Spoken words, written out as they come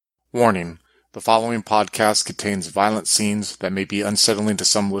Warning: the following podcast contains violent scenes that may be unsettling to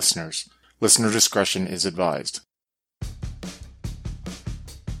some listeners. Listener discretion is advised.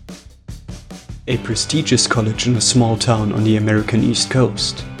 A prestigious college in a small town on the American East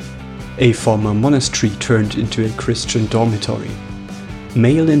Coast. A former monastery turned into a Christian dormitory.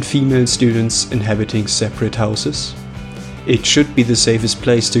 Male and female students inhabiting separate houses. It should be the safest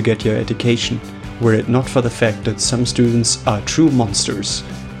place to get your education, were it not for the fact that some students are true monsters.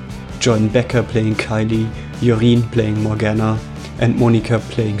 Join Becca playing Kylie, Yoreen playing Morgana, and Monica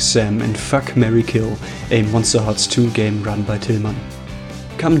playing Sam in Fuck, Marry, Kill, a Monster Hearts 2 game run by Tillman.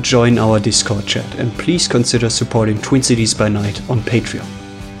 Come join our Discord chat and please consider supporting Twin Cities by Night on Patreon.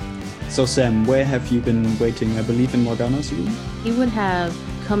 So Sam, where have you been waiting? I believe in Morgana's room? He would have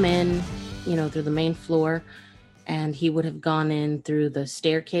come in, through the main floor, and he would have gone in through the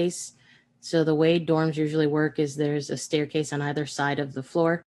staircase. So the way dorms usually work is there's a staircase on either side of the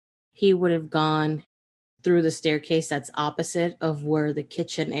floor. He would have gone through the staircase that's opposite of where the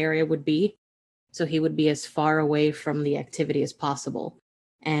kitchen area would be. So he would be as far away from the activity as possible.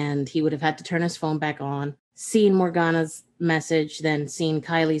 And he would have had to turn his phone back on, seen Morgana's message, then seen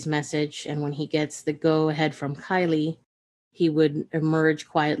Kylie's message. And when he gets the go ahead from Kylie, he would emerge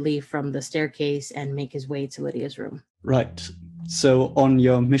quietly from the staircase and make his way to Lydia's room. Right. So on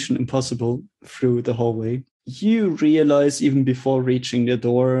your Mission Impossible through the hallway, you realize even before reaching the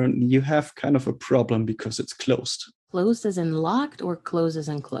door, you have kind of a problem because it's closed. Closed as in locked or closed as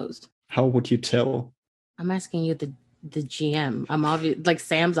in closed? How would you tell? I'm asking you, the GM.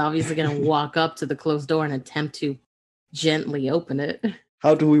 Sam's obviously going to walk up to the closed door and attempt to gently open it.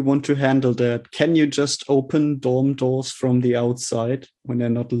 How do we want to handle that? Can you just open dorm doors from the outside when they're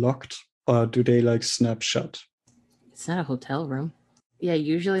not locked? Or do they snap shut? It's not a hotel room. Yeah,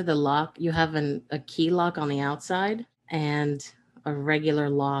 usually the lock, you have a key lock on the outside and a regular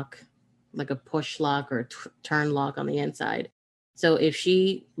lock, like a push lock or a turn lock on the inside. So if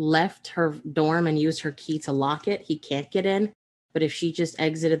she left her dorm and used her key to lock it, he can't get in. But if she just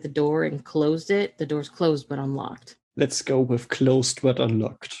exited the door and closed it, the door's closed but unlocked. Let's go with closed but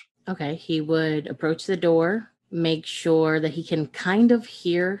unlocked. Okay, he would approach the door, make sure that he can kind of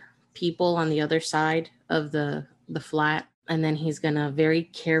hear people on the other side of the flat. And then he's going to very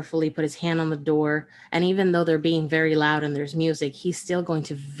carefully put his hand on the door. And even though they're being very loud and there's music, he's still going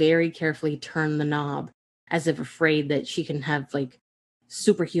to very carefully turn the knob as if afraid that she can have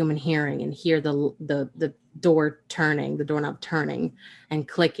superhuman hearing and hear the door turning, the doorknob turning and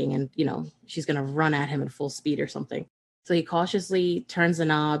clicking. And, she's going to run at him at full speed or something. So he cautiously turns the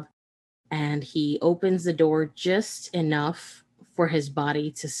knob and he opens the door just enough for his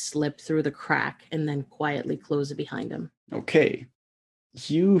body to slip through the crack and then quietly close it behind him. Okay.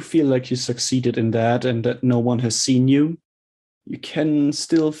 You feel like you succeeded in that and that no one has seen you. You can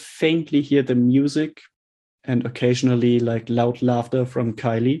still faintly hear the music and occasionally loud laughter from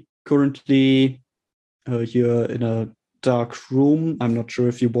Kylie. Currently, you're in a dark room. I'm not sure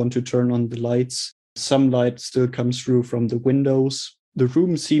if you want to turn on the lights. Some light still comes through from the windows. The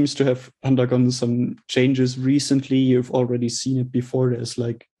room seems to have undergone some changes recently. You've already seen it before. There's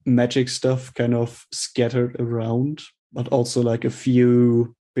magic stuff kind of scattered around, but also a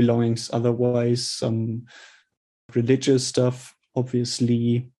few belongings otherwise, some religious stuff,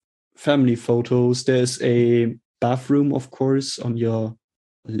 obviously, family photos. There's a bathroom, of course, on your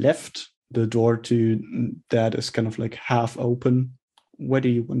left. The door to that is kind of half open. Where do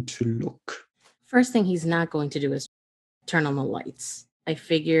you want to look? First thing he's not going to do is turn on the lights. I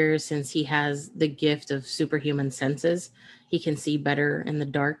figure since he has the gift of superhuman senses, he can see better in the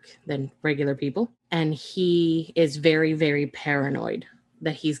dark than regular people. And he is very, very paranoid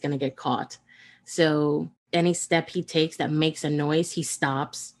that he's going to get caught. So any step he takes that makes a noise, he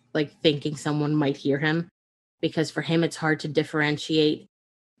stops, thinking someone might hear him. Because for him, it's hard to differentiate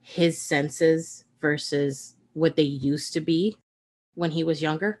his senses versus what they used to be when he was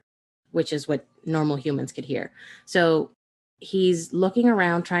younger, which is what normal humans could hear. So he's looking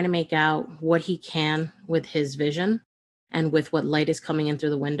around, trying to make out what he can with his vision and with what light is coming in through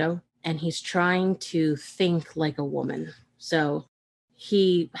the window. And he's trying to think like a woman. So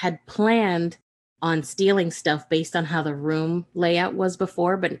he had planned on stealing stuff based on how the room layout was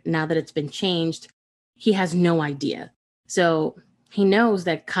before, but now that it's been changed, he has no idea. So he knows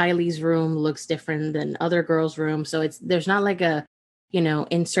that Kylie's room looks different than other girls' rooms. So there's not a,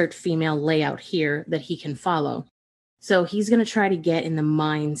 insert female layout here that he can follow. So he's going to try to get in the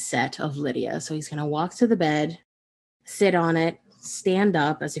mindset of Lydia. So he's going to walk to the bed, sit on it, stand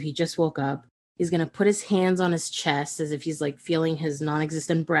up as if he just woke up. He's going to put his hands on his chest as if he's feeling his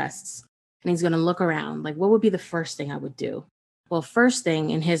non-existent breasts. And he's going to look around. What would be the first thing I would do? Well, first thing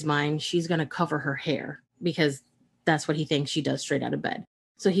in his mind, she's going to cover her hair because that's what he thinks she does straight out of bed.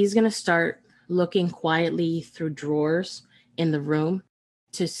 So he's going to start looking quietly through drawers in the room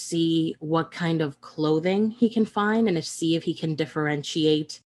to see what kind of clothing he can find and to see if he can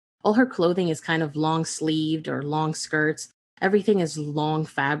differentiate. All her clothing is kind of long sleeved or long skirts. Everything is long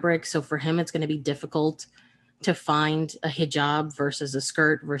fabric. So for him, it's going to be difficult to find a hijab versus a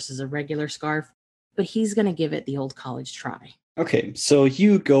skirt versus a regular scarf. But he's going to give it the old college try. Okay, so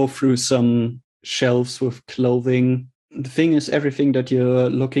you go through some shelves with clothing. The thing is, everything that you're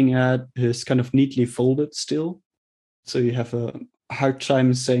looking at is kind of neatly folded still. So you have a hard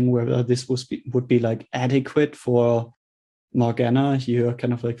time saying whether this would be like adequate for Morgana. You're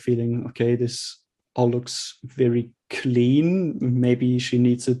kind of like feeling, okay, this all looks very clean. Maybe she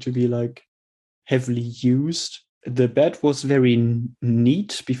needs it to be like heavily used. The bed was very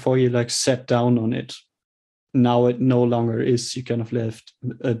neat before you like sat down on it. Now it no longer is. You kind of left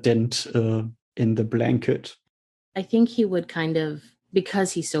a dent in the blanket. I think he would kind of,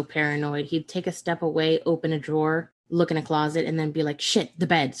 because he's so paranoid, he'd take a step away, open a drawer, look in a closet, and then be like, shit, the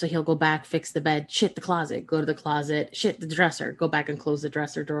bed. So he'll go back, fix the bed, shit, the closet, go to the closet, shit, the dresser, go back and close the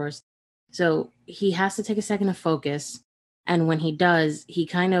dresser drawers. So he has to take a second to focus. And when he does, he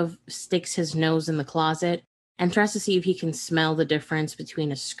kind of sticks his nose in the closet and tries to see if he can smell the difference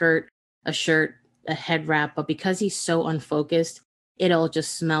between a skirt, a shirt, a head wrap. But because he's so unfocused, it all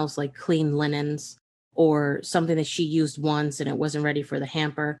just smells like clean linens or something that she used once and it wasn't ready for the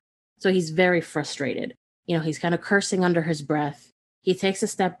hamper. So he's very frustrated. You know, he's kind of cursing under his breath. He takes a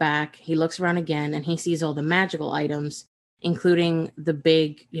step back, he looks around again, and he sees all the magical items, including the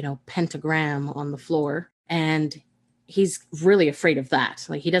big, pentagram on the floor. And he's really afraid of that.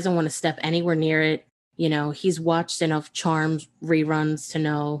 Like, he doesn't want to step anywhere near it. He's watched enough Charms reruns to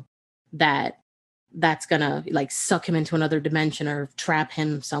know that that's gonna like suck him into another dimension or trap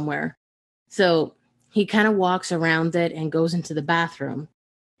him somewhere. So he kind of walks around it and goes into the bathroom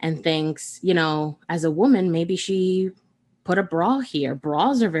and thinks, as a woman, maybe she put a bra here.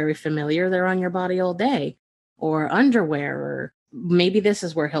 Bras are very familiar. They're on your body all day. Or underwear, or maybe this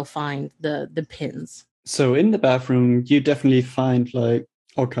is where he'll find the pins. So in the bathroom, you definitely find like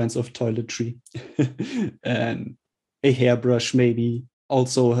all kinds of toiletry and a hairbrush, maybe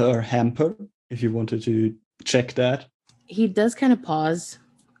also her hamper, if you wanted to check that. He does kind of pause,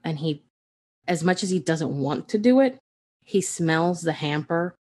 and he, as much as he doesn't want to do it, he smells the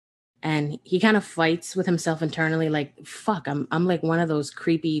hamper and he kind of fights with himself internally, like, fuck, I'm like one of those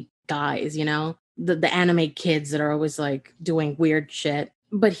creepy guys, the anime kids that are always like doing weird shit.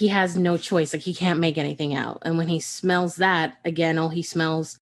 But he has no choice. Like, he can't make anything out. And when he smells that, again, all he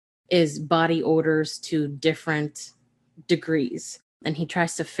smells is body odors to different degrees. And he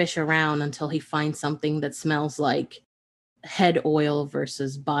tries to fish around until he finds something that smells like head oil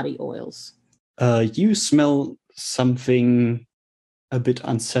versus body oils. You smell something a bit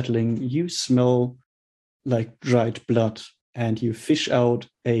unsettling. You smell like dried blood, and you fish out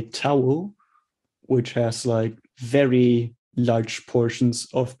a towel which has like very large portions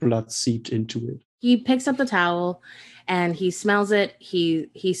of blood seeped into it. He picks up the towel and he smells it.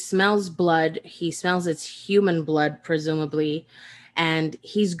 He smells blood. He smells it's human blood, presumably. And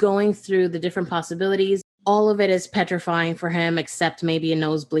he's going through the different possibilities. All of it is petrifying for him, except maybe a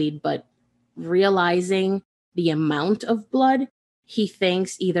nosebleed. But realizing the amount of blood, he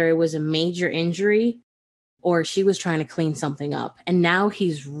thinks either it was a major injury or she was trying to clean something up. And now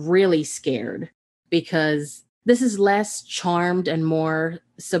he's really scared because this is less Charmed and more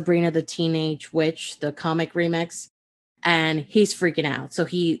Sabrina the Teenage Witch, the comic remix. And he's freaking out. So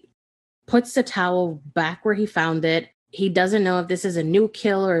he puts the towel back where he found it. He doesn't know if this is a new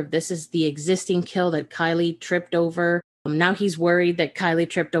kill or if this is the existing kill that Kylie tripped over. Now he's worried that Kylie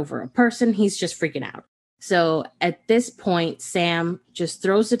tripped over a person. He's just freaking out. So at this point, Sam just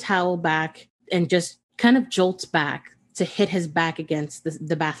throws the towel back and just kind of jolts back to hit his back against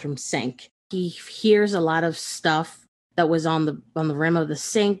the bathroom sink. He hears a lot of stuff that was on the rim of the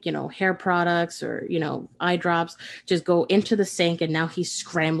sink, hair products or, eye drops, just go into the sink. And now he's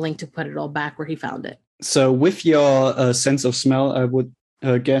scrambling to put it all back where he found it. So with your sense of smell, I would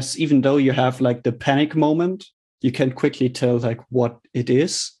guess, even though you have like the panic moment, you can quickly tell like what it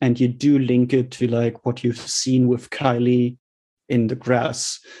is. And you do link it to like what you've seen with Kylie in the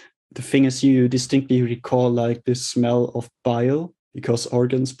grass. The thing is, you distinctly recall like this smell of bile, because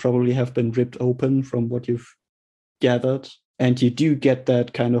organs probably have been ripped open from what you've gathered. And you do get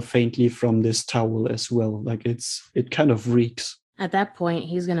that kind of faintly from this towel as well. Like it kind of reeks. At that point,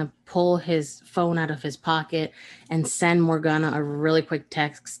 he's going to pull his phone out of his pocket and send Morgana a really quick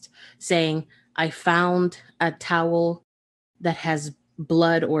text saying, I found a towel that has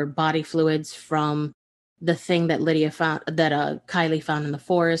blood or body fluids from the thing that Kylie found in the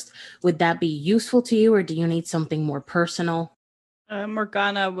forest, would that be useful to you, or do you need something more personal?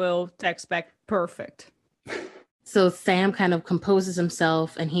 Morgana will text back, perfect. So Sam kind of composes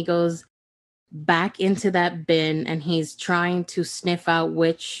himself and he goes back into that bin and he's trying to sniff out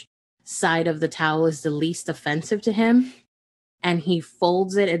which side of the towel is the least offensive to him. And he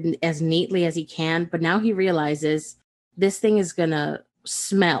folds it as neatly as he can. But now he realizes this thing is going to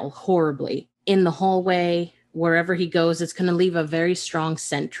smell horribly. In the hallway, wherever he goes, it's going to leave a very strong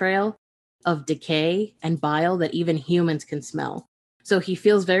scent trail of decay and bile that even humans can smell. So he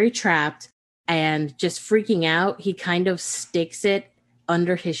feels very trapped and just freaking out. He kind of sticks it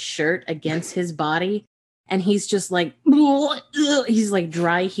under his shirt against his body. And he's just like, he's like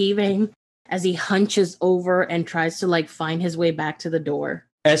dry heaving as he hunches over and tries to like find his way back to the door.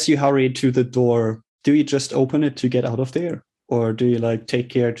 As you hurry to the door, do you just open it to get out of there? Or do you like take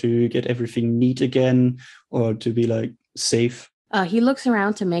care to get everything neat again or to be like safe? He looks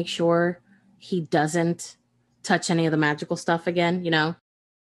around to make sure he doesn't touch any of the magical stuff again, you know?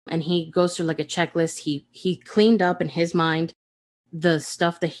 And he goes through like a checklist. He cleaned up in his mind the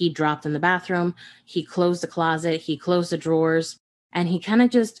stuff that he dropped in the bathroom. He closed the closet. He closed the drawers. And he kind of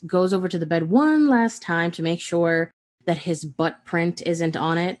just goes over to the bed one last time to make sure that his butt print isn't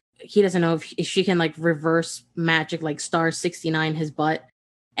on it. He doesn't know if she can like reverse magic, like star 69 his butt,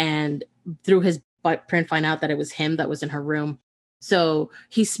 and through his butt print find out that it was him that was in her room. So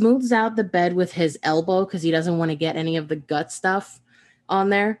he smooths out the bed with his elbow because he doesn't want to get any of the gut stuff on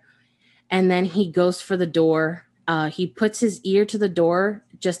there. And then he goes for the door. He puts his ear to the door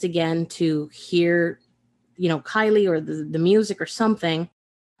just again to hear, you know, Kylie or the music or something,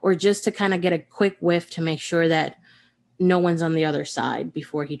 or just to kind of get a quick whiff to make sure that no one's on the other side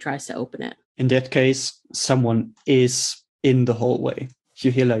before he tries to open it. In that case, someone is in the hallway. You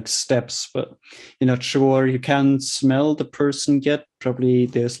hear like steps, but you're not sure. You can't smell the person yet. Probably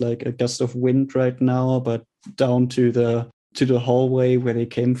there's like a gust of wind right now, but down to the hallway where they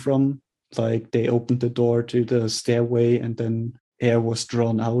came from, like they opened the door to the stairway and then air was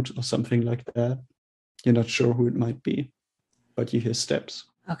drawn out or something like that. You're not sure who it might be, but you hear steps.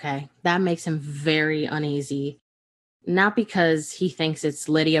 Okay, that makes him very uneasy. Not because he thinks it's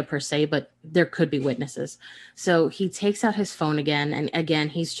Lydia per se, but there could be witnesses. So he takes out his phone again, and again,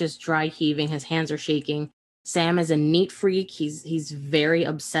 he's just dry heaving. His hands are shaking. Sam is a neat freak. He's very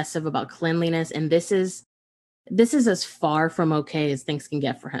obsessive about cleanliness, and this is as far from okay as things can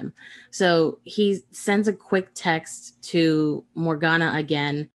get for him. So he sends a quick text to Morgana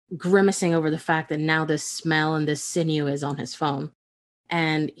again, grimacing over the fact that now this smell and this sinew is on his phone.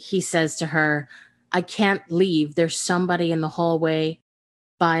 And he says to her, I can't leave. There's somebody in the hallway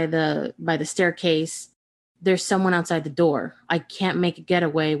by the staircase. There's someone outside the door. I can't make a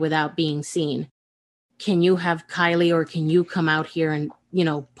getaway without being seen. Can you have Kylie or can you come out here and, you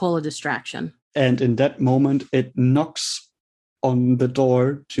know, pull a distraction? And in that moment, it knocks on the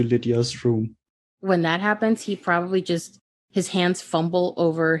door to Lydia's room. When that happens, he probably just, his hands fumble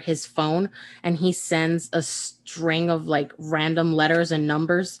over his phone and he sends a string of like random letters and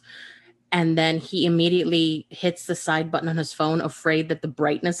numbers. And then he immediately hits the side button on his phone, afraid that the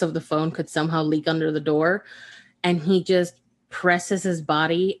brightness of the phone could somehow leak under the door. And he just presses his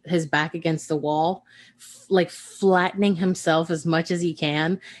back against the wall, like flattening himself as much as he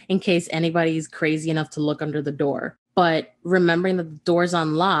can in case anybody's crazy enough to look under the door. But remembering that the door's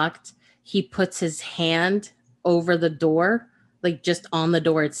unlocked, he puts his hand over the door, like just on the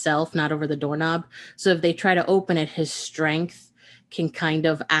door itself, not over the doorknob. So if they try to open it, his strength can kind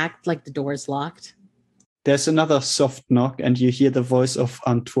of act like the door is locked. There's another soft knock and you hear the voice of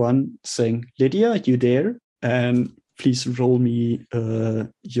Antoine saying, Lydia, you there? And please roll me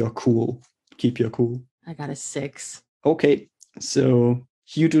your cool. Keep your cool. I got a 6. Okay, so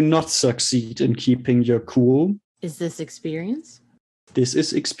you do not succeed in keeping your cool. Is this experience? This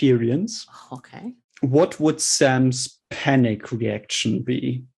is experience. Okay. What would Sam's panic reaction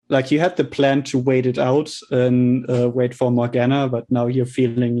be? Like you had the plan to wait it out and wait for Morgana, but now you're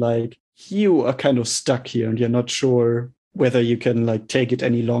feeling like you are kind of stuck here and you're not sure whether you can like take it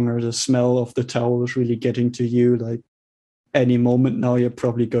any longer. The smell of the towel is really getting to you. Like any moment now, you're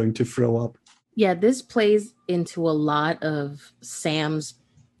probably going to throw up. Yeah, this plays into a lot of Sam's,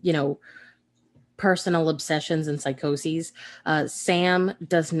 you know, personal obsessions and psychoses. Sam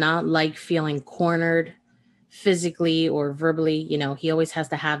does not like feeling cornered physically or verbally. You know, he always has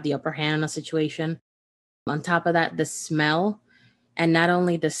to have the upper hand in a situation. On top of that, the smell, and not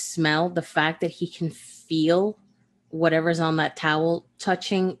only the smell, the fact that he can feel whatever's on that towel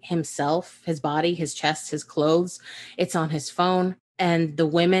touching himself, his body, his chest, his clothes. It's on his phone. And the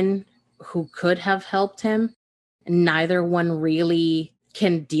women who could have helped him, neither one really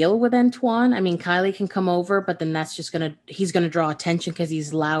can deal with Antoine. I mean, Kylie can come over, but then he's gonna draw attention because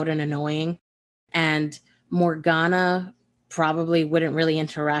he's loud and annoying. And Morgana probably wouldn't really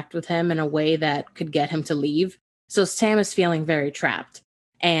interact with him in a way that could get him to leave. So Sam is feeling very trapped.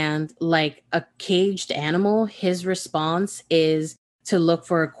 And like a caged animal, his response is to look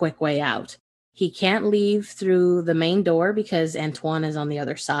for a quick way out. He can't leave through the main door because Antoine is on the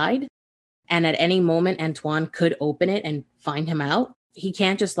other side. And at any moment, Antoine could open it and find him out. He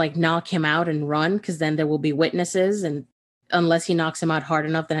can't just like knock him out and run because then there will be witnesses. And unless he knocks him out hard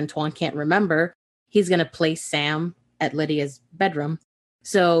enough that Antoine can't remember, he's going to place Sam at Lydia's bedroom.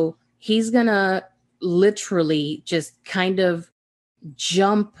 So he's going to literally just kind of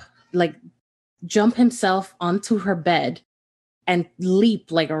jump himself onto her bed and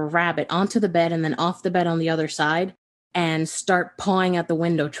leap like a rabbit onto the bed and then off the bed on the other side and start pawing at the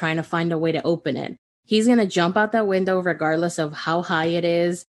window, trying to find a way to open it. He's going to jump out that window regardless of how high it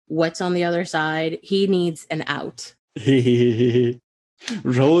is, what's on the other side. He needs an out.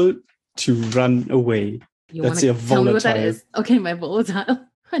 Roll to run away. That's your tell me what that volatile. is? Okay, my volatile.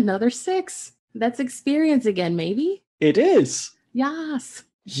 Another 6. That's experience again, maybe? It is. Yes.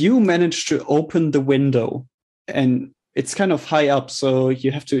 You manage to open the window and it's kind of high up, so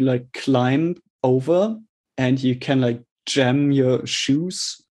you have to like climb over and you can like jam your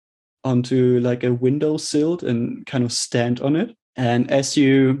shoes onto like a windowsill and kind of stand on it. And as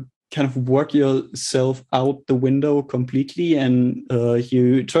you kind of work yourself out the window completely and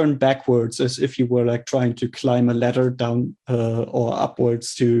you turn backwards as if you were like trying to climb a ladder down or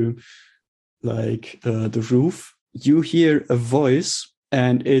upwards to like the roof, you hear a voice,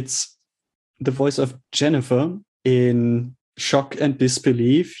 and it's the voice of Jennifer in shock and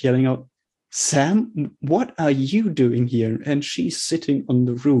disbelief, yelling out, "Sam, what are you doing here?" And she's sitting on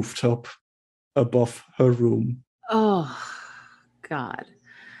the rooftop above her room. Oh, God.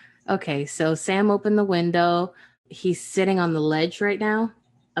 Okay, so Sam opened the window. He's sitting on the ledge right now,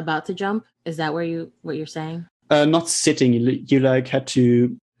 about to jump. Is that what you're saying? Not sitting. You like had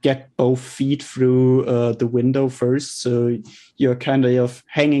to get both feet through the window first, so you're kind of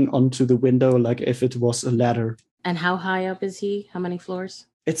hanging onto the window like if it was a ladder. And how high up is he? How many floors?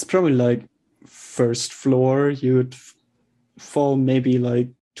 It's probably like first floor. You'd fall maybe like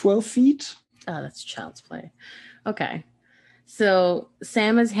 12 feet. Oh, that's child's play. Okay. So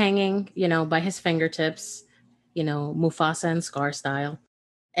Sam is hanging, by his fingertips, Mufasa and Scar style.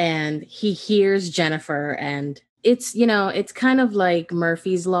 And he hears Jennifer, and it's kind of like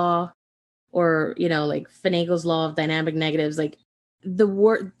Murphy's Law or, like Finagle's Law of dynamic negatives. Like the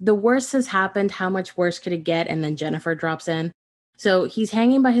worst has happened. How much worse could it get? And then Jennifer drops in. So he's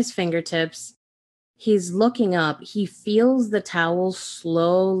hanging by his fingertips. He's looking up. He feels the towel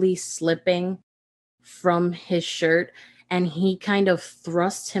slowly slipping from his shirt, and he kind of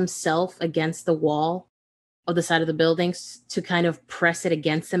thrusts himself against the wall of the side of the building to kind of press it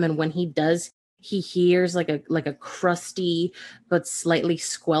against him. And when he does, he hears like a crusty but slightly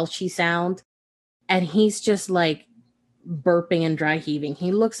squelchy sound. And he's just like burping and dry heaving.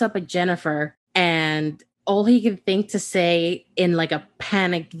 He looks up at Jennifer, and all he can think to say in like a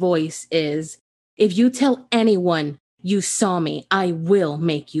panicked voice is, "If you tell anyone you saw me, I will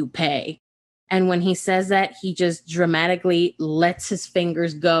make you pay." And when he says that, he just dramatically lets his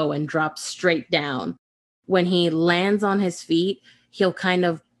fingers go and drops straight down. When he lands on his feet, he'll kind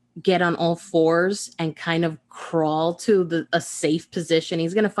of get on all fours and kind of crawl to a safe position.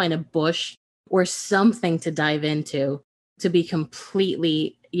 He's going to find a bush or something to dive into to be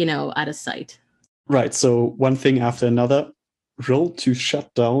completely, out of sight. Right. So one thing after another. Roll to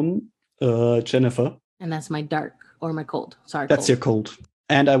shut down Jennifer. And that's my dark or my cold. Sorry. That's your cold.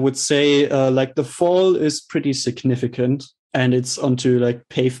 And I would say like the fall is pretty significant, and it's onto like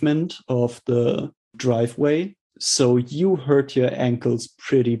pavement of the driveway. So you hurt your ankles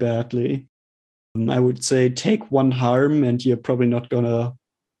pretty badly. I would say take one harm and you're probably not gonna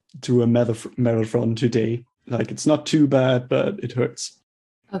do a marathon today. Like it's not too bad, but it hurts.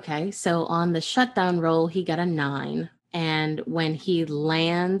 Okay, so on the shutdown roll, he got a 9. And when he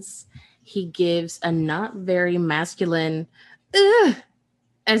lands, he gives a not very masculine ugh,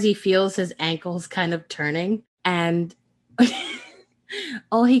 as he feels his ankles kind of turning. And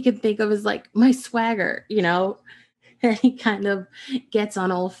all he can think of is like, my swagger, And he kind of gets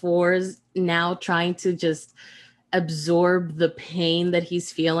on all fours now, trying to just absorb the pain that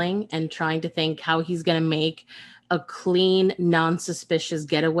he's feeling and trying to think how he's going to make a clean, non-suspicious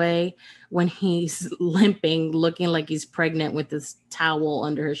getaway when he's limping, looking like he's pregnant with this towel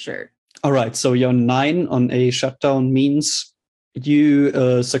under his shirt. All right, so your 9 on a shutdown means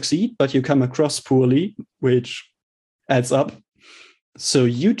you succeed, but you come across poorly, which adds up. So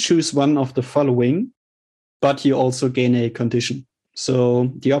you choose one of the following, but you also gain a condition.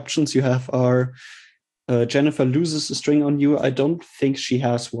 So the options you have are Jennifer loses a string on you. I don't think she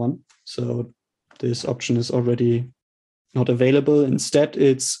has one. So this option is already not available. Instead,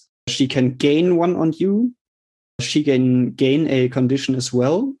 it's she can gain one on you. She can gain a condition as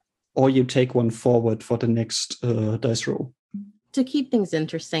well, or you take one forward for the next dice roll. To keep things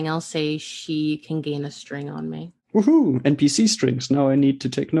interesting, I'll say she can gain a string on me. Woohoo! NPC strings. Now I need to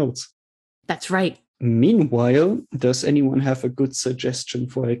take notes. That's right. Meanwhile, does anyone have a good suggestion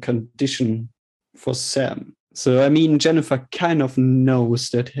for a condition for Sam? So, I mean, Jennifer kind of knows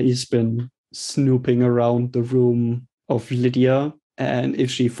that he's been snooping around the room of Lydia. And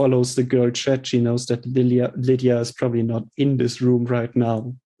if she follows the girl chat, she knows that Lydia is probably not in this room right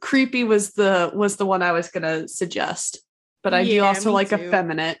now. Creepy was the one I was going to suggest. But I do also like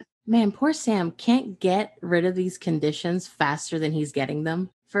effeminate. Man, poor Sam can't get rid of these conditions faster than he's getting them.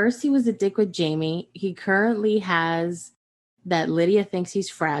 First, he was a dick with Jamie. He currently has that Lydia thinks he's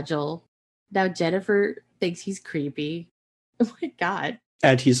fragile. Now Jennifer thinks he's creepy. Oh my God.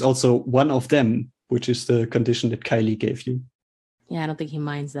 And he's also one of them, which is the condition that Kylie gave you. Yeah, I don't think he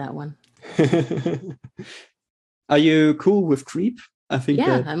minds that one. Are you cool with creep? I think.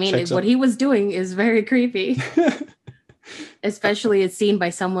 Yeah, I mean, what he was doing is very creepy. Especially it's seen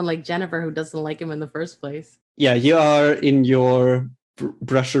by someone like Jennifer who doesn't like him in the first place. Yeah, you are in your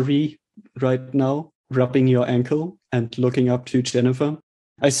brushery right now, rubbing your ankle and looking up to Jennifer.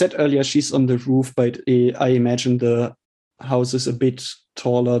 I said earlier she's on the roof, but I imagine the house is a bit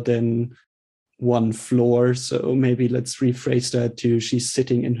taller than one floor. So maybe let's rephrase that to she's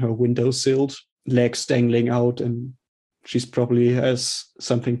sitting in her windowsill, legs dangling out, and she's probably has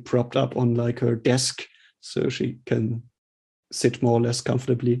something propped up on like her desk so she can sit more or less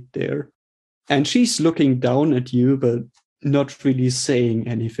comfortably there. And she's looking down at you, but not really saying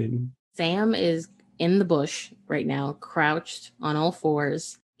anything. Sam is in the bush right now, crouched on all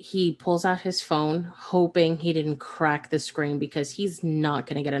fours. He pulls out his phone, hoping he didn't crack the screen because he's not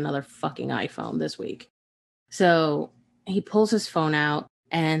going to get another fucking iPhone this week. So he pulls his phone out,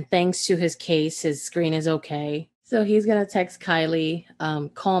 and thanks to his case, his screen is okay. So he's going to text Kylie,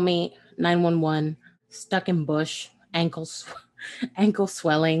 call me, 911, stuck in bush, ankle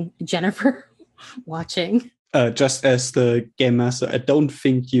swelling, Jennifer watching. Just as the game master, I don't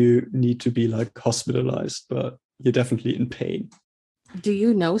think you need to be like hospitalized, but you're definitely in pain. Do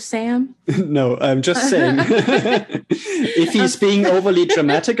you know Sam? No, I'm just saying. If he's being overly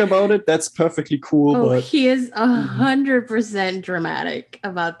dramatic about it, that's perfectly cool. Oh, but he is 100% dramatic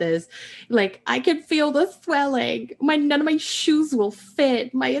about this. Like, I can feel the swelling. None of my shoes will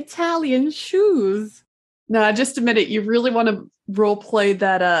fit. My Italian shoes. No, just a minute. You really want to role play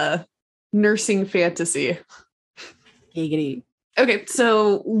that nursing fantasy. Giggity. Okay,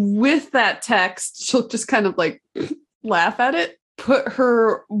 so with that text, she'll just kind of like laugh at it, put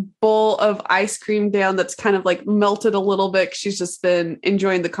her bowl of ice cream down that's kind of like melted a little bit. She's just been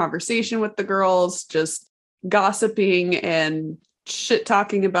enjoying the conversation with the girls, just gossiping and shit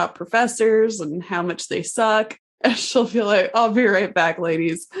talking about professors and how much they suck. And she'll be like, I'll be right back,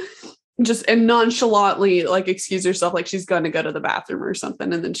 ladies. Just and nonchalantly like excuse herself like she's going to go to the bathroom or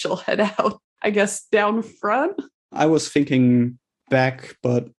something, and then she'll head out, I guess, down front. I was thinking back,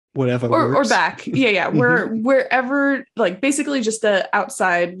 but whatever or back. Yeah. Wherever, like basically just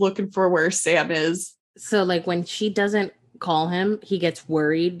outside looking for where Sam is. So like when she doesn't call him, he gets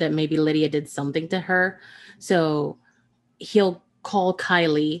worried that maybe Lydia did something to her. So he'll call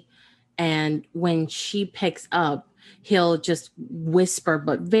Kylie, and when she picks up, he'll just whisper,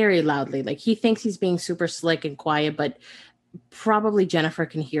 but very loudly. Like he thinks he's being super slick and quiet, but probably Jennifer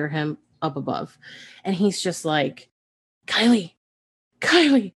can hear him up above. And he's just like, Kylie,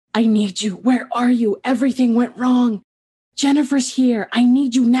 I need you. Where are you? Everything went wrong. Jennifer's here. I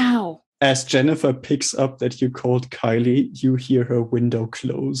need you now. As Jennifer picks up that you called Kylie, you hear her window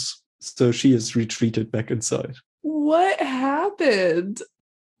close. So she is retreated back inside. What happened?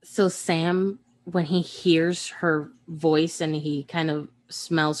 So Sam, when he hears her voice and he kind of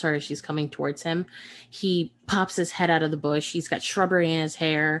smells her as she's coming towards him, he pops his head out of the bush. He's got shrubbery in his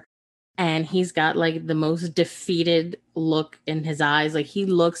hair, and he's got like the most defeated look in his eyes. Like he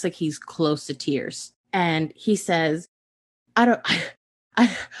looks like he's close to tears. And he says, I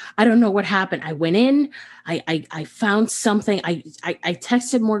don't know what happened. I went in, I found something. I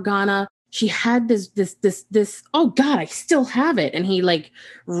texted Morgana, she had this, oh God, I still have it. And he like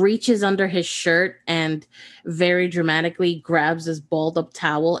reaches under his shirt and very dramatically grabs this balled up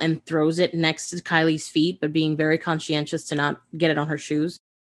towel and throws it next to Kylie's feet, but being very conscientious to not get it on her shoes.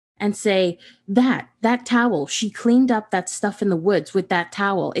 And say, that towel, she cleaned up that stuff in the woods with that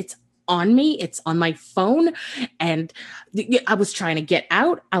towel. It's on me. It's on my phone. And I was trying to get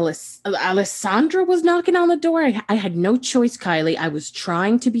out. Alessandra was knocking on the door. I had no choice, Kylie. I was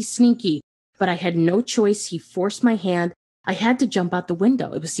trying to be sneaky, but I had no choice. He forced my hand. I had to jump out the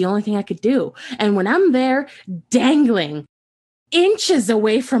window. It was the only thing I could do. And when I'm there dangling inches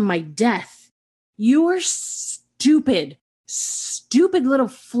away from my death, your stupid little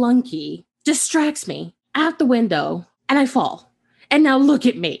flunky distracts me out the window and I fall. And now look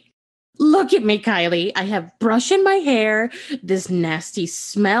at me. Look at me, Kylie. I have brush in my hair, this nasty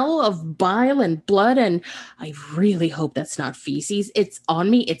smell of bile and blood, and I really hope that's not feces. It's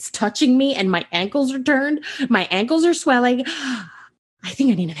on me, it's touching me, and my ankles are turned. My ankles are swelling. I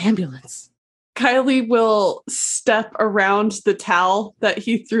think I need an ambulance. Kylie will step around the towel that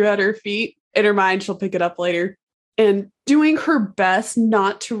he threw at her feet. In her mind, she'll pick it up later. And doing her best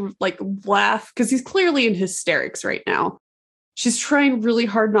not to like laugh, because he's clearly in hysterics right now. She's trying really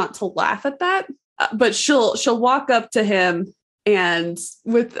hard not to laugh at that, but she'll walk up to him and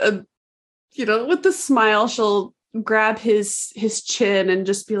with a smile, she'll grab his chin and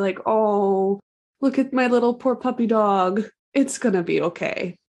just be like, "Oh, look at my little poor puppy dog. It's gonna be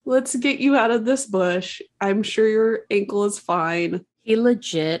okay. Let's get you out of this bush. I'm sure your ankle is fine." He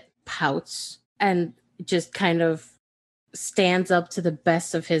legit pouts and just kind of stands up to the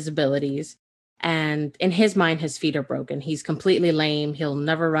best of his abilities. And in his mind, his feet are broken. He's completely lame. He'll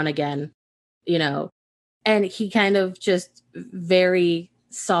never run again, And he kind of just very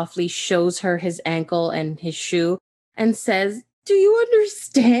softly shows her his ankle and his shoe and says, "Do you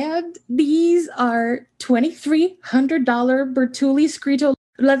understand? These are $2,300 Bertulli Scrito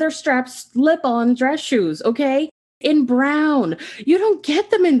leather strap slip-on dress shoes, okay? In brown. You don't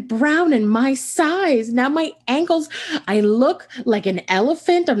get them in brown in my size. Now my ankles, I look like an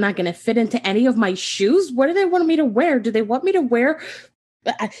elephant. I'm not going to fit into any of my shoes. What do they want me to wear? Do they want me to wear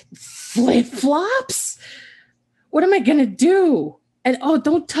flip-flops? What am I going to do? And oh,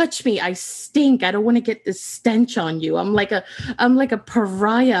 don't touch me. I stink. I don't want to get this stench on you. I'm like a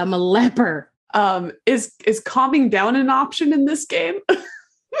pariah. I'm a leper. Is calming down an option in this game?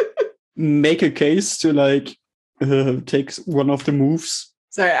 Make a case to take one of the moves.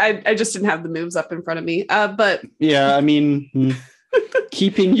 Sorry, I just didn't have the moves up in front of me. But yeah, I mean,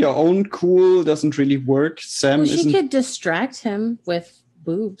 keeping your own cool doesn't really work. Sam, she could distract him with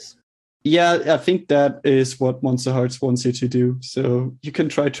boobs. Yeah, I think that is what Monster Hearts wants you to do. So you can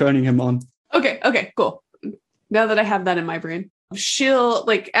try turning him on. Okay, cool. Now that I have that in my brain, she'll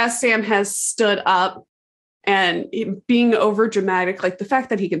as Sam has stood up and being over dramatic, the fact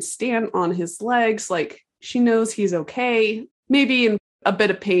that he can stand on his legs, she knows he's okay, maybe in a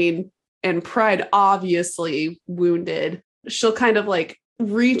bit of pain and pride, obviously wounded. She'll kind of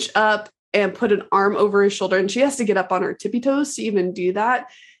reach up and put an arm over his shoulder, and she has to get up on her tippy toes to even do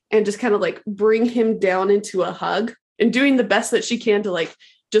that, and just kind of bring him down into a hug, and doing the best that she can to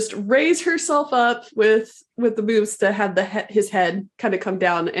just raise herself up with the moves to have his head kind of come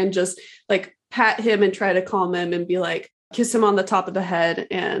down and just pat him and try to calm him and be kiss him on the top of the head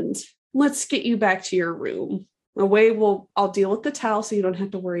and let's get you back to your room. I'll deal with the towel so you don't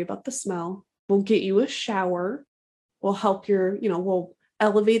have to worry about the smell. We'll get you a shower. We'll help we'll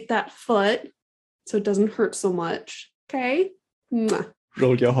elevate that foot so it doesn't hurt so much. Okay? Mwah.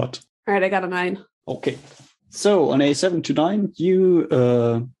 Roll your hot. All right, I got a 9. Okay. So on a 7 to 9,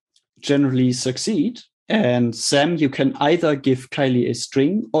 you generally succeed. And Sam, you can either give Kylie a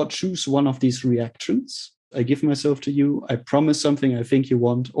string or choose one of these reactions. I give myself to you. I promise something I think you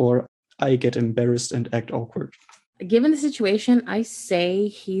want, or I get embarrassed and act awkward. Given the situation, I say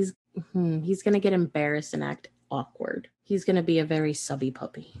he's going to get embarrassed and act awkward. He's going to be a very subby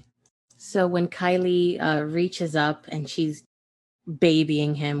puppy. So when Kylie reaches up and she's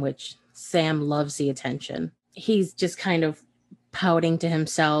babying him, which Sam loves the attention, he's just kind of pouting to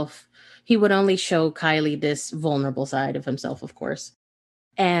himself. He would only show Kylie this vulnerable side of himself, of course.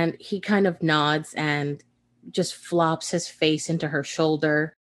 And he kind of nods and just flops his face into her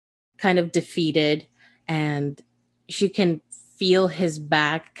shoulder, kind of defeated, and she can feel his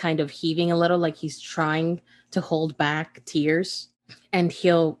back kind of heaving a little, like he's trying to hold back tears. And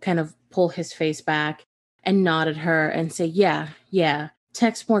he'll kind of pull his face back and nod at her and say, yeah,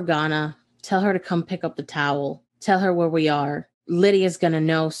 text Morgana, tell her to come pick up the towel, tell her where we are. Lydia's gonna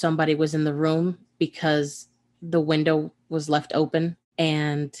know somebody was in the room because the window was left open,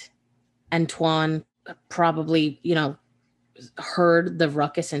 and Antoine probably, heard the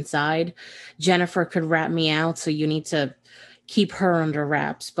ruckus inside. Jennifer could rat me out, so you need to keep her under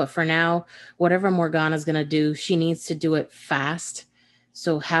wraps. But for now, whatever Morgana's going to do, she needs to do it fast.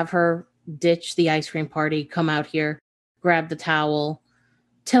 So have her ditch the ice cream party, come out here, grab the towel,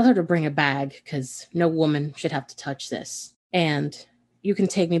 tell her to bring a bag, because no woman should have to touch this. And you can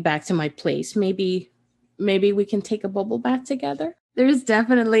take me back to my place. Maybe we can take a bubble bath together. There's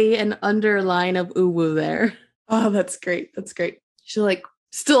definitely an underline of uwu there. Oh, that's great. That's great. She's like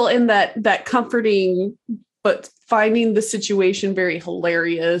still in that comforting, but finding the situation very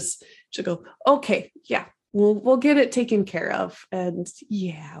hilarious. She'll go, okay, yeah, we'll get it taken care of. And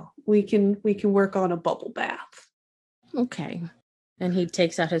yeah, we can work on a bubble bath. Okay. And he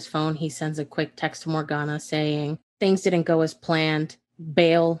takes out his phone. He sends a quick text to Morgana saying, things didn't go as planned.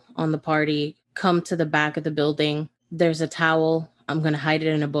 Bail on the party. Come to the back of the building. There's a towel. I'm going to hide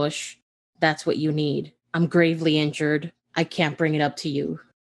it in a bush. That's what you need. I'm gravely injured. I can't bring it up to you.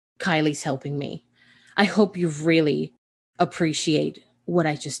 Kylie's helping me. I hope you really appreciate what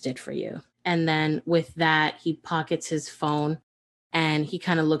I just did for you. And then with that, he pockets his phone and he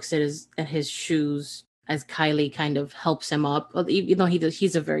kind of looks at his shoes as Kylie kind of helps him up. Even though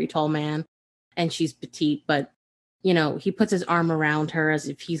he's a very tall man and she's petite, but he puts his arm around her as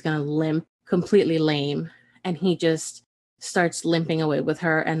if he's going to limp, completely lame. And he just starts limping away with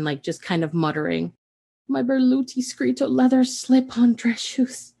her and like just kind of muttering, my Berluti Scrito leather slip-on dress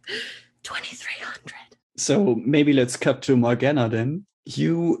shoes, 2,300. So maybe let's cut to Morgana then.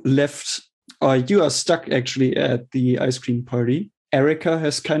 You are stuck actually at the ice cream party. Erica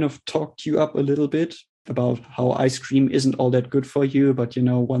has kind of talked you up a little bit about how ice cream isn't all that good for you, but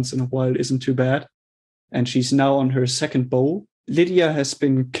once in a while isn't too bad. And she's now on her second bowl. Lydia has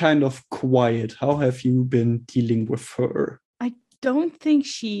been kind of quiet. How have you been dealing with her? I don't think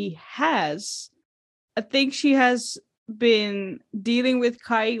she has. I think she has been dealing with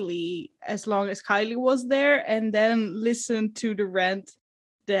Kylie as long as Kylie was there, and then listened to the rant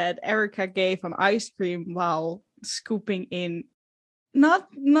that Erica gave on ice cream while scooping in.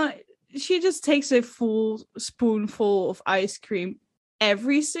 She just takes a full spoonful of ice cream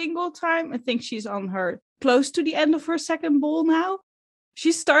every single time. I think she's on her close to the end of her second bowl now.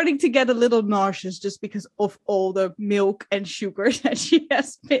 She's starting to get a little nauseous just because of all the milk and sugar that she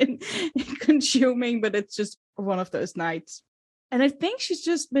has been consuming, but it's just one of those nights. And I think she's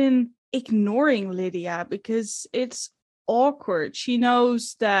just been ignoring Lydia because it's awkward. She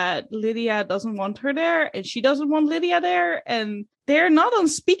knows that Lydia doesn't want her there and she doesn't want Lydia there, and they're not on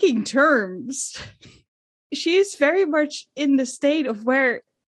speaking terms. She's very much in the state of where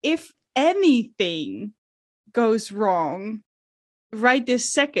if anything goes wrong right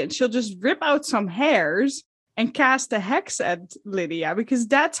this second, she'll just rip out some hairs and cast a hex at Lydia, because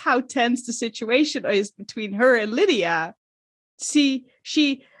that's how tense the situation is between her and Lydia. See,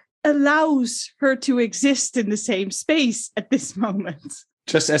 she allows her to exist in the same space at this moment.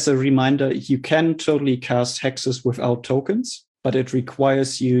 Just as a reminder, you can totally cast hexes without tokens, but it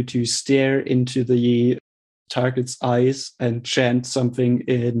requires you to stare into the target's eyes and chant something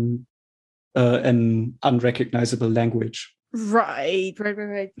in an unrecognizable language. Right.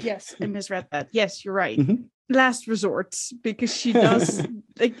 Yes, I misread that. Yes, you're right. Mm-hmm. Last resort, because she does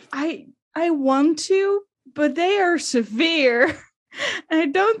like I want to, but they are severe. And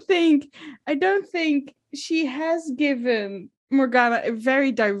I don't think she has given Morgana a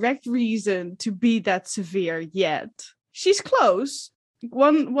very direct reason to be that severe yet. She's close,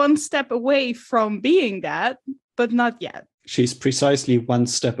 one step away from being that, but not yet. She's precisely one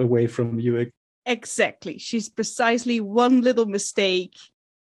step away from you. Exactly. She's precisely one little mistake,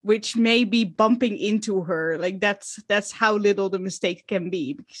 which may be bumping into her. Like that's how little the mistake can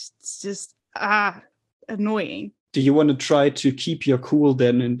be. Because it's just annoying. Do you want to try to keep your cool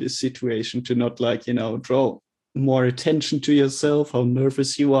then in this situation, to not draw more attention to yourself, how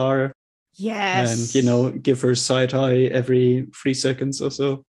nervous you are? Yes. And, give her side eye every 3 seconds or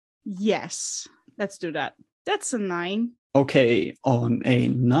so? Yes. Let's do that. That's a 9. Okay, on a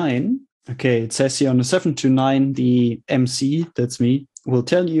 9. Okay, it says here on a 7 to 9, the MC, that's me, will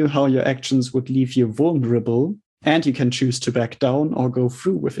tell you how your actions would leave you vulnerable, and you can choose to back down or go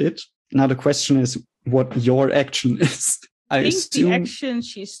through with it. Now the question is what your action is. I think the action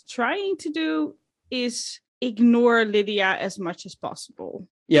she's trying to do is ignore Lydia as much as possible.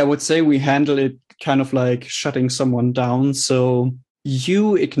 Yeah, I would say we handle it kind of like shutting someone down. So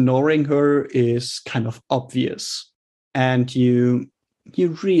you ignoring her is kind of obvious. And you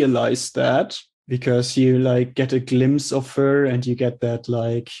realize that because you get a glimpse of her and you get that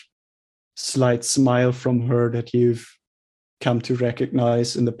slight smile from her that you've come to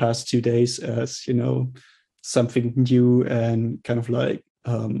recognize in the past 2 days as, something new and kind of like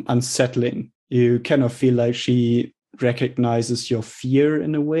unsettling. You kind of feel like she recognizes your fear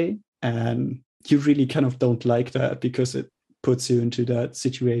in a way, and you really kind of don't like that because it puts you into that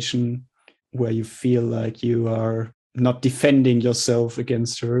situation where you feel like you are not defending yourself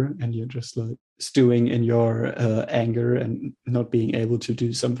against her, and you're just like stewing in your anger and not being able to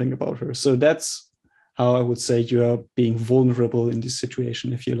do something about her. So that's how I would say you are being vulnerable in this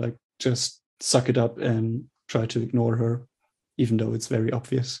situation, if you like just suck it up and try to ignore her, even though it's very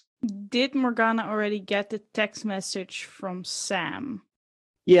obvious. Did Morgana already get the text message from Sam?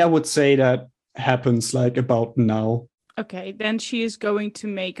 Yeah, I would say that happens like about now. Okay, then she is going to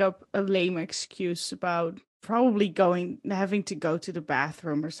make up a lame excuse about probably having to go to the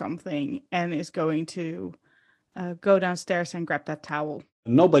bathroom or something, and is going to go downstairs and grab that towel.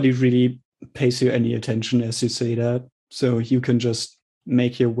 Nobody really pays you any attention as you say that, so you can just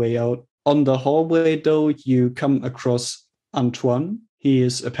make your way out. On the hallway, though, you come across Antoine. He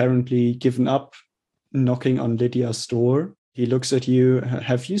is apparently given up knocking on Lydia's door. He looks at you.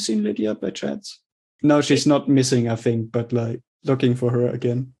 Have you seen Lydia by chance? No, she's not missing, I think, but like looking for her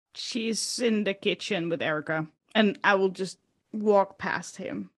again. She's in the kitchen with Erica, and I will just walk past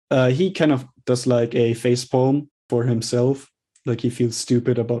him. He kind of does like a facepalm for himself, like he feels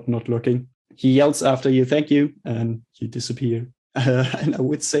stupid about not looking. He yells after you, "Thank you," and you disappear. And I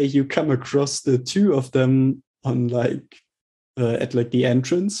would say you come across the two of them on at the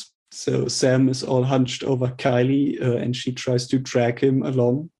entrance. So Sam is all hunched over Kylie, and she tries to drag him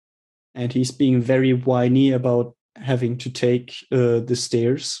along. And he's being very whiny about having to take the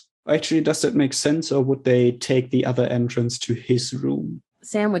stairs. Actually, does that make sense? Or would they take the other entrance to his room?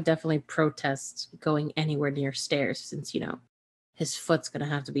 Sam would definitely protest going anywhere near stairs since, his foot's going to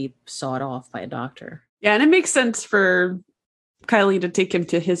have to be sawed off by a doctor. Yeah, and it makes sense for Kylie to take him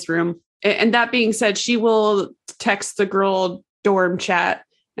to his room. And that being said, she will text the girl dorm chat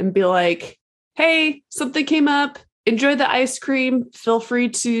and be like, "Hey, something came up. Enjoy the ice cream. Feel free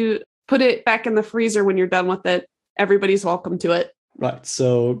to put it back in the freezer when you're done with it. Everybody's welcome to it." Right.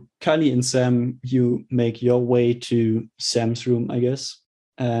 So Kylie and Sam, you make your way to Sam's room, I guess.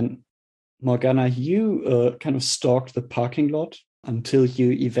 And Morgana, you kind of stalk the parking lot until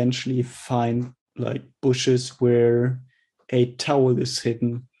you eventually find like bushes where a towel is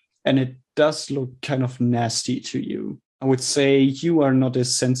hidden. And it does look kind of nasty to you. I would say you are not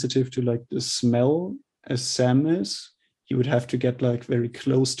as sensitive to like the smell as Sam is. You would have to get like very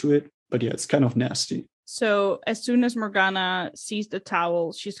close to it. But yeah, it's kind of nasty. So as soon as Morgana sees the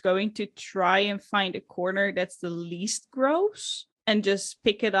towel, she's going to try and find a corner that's the least gross and just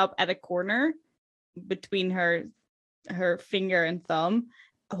pick it up at a corner between her finger and thumb.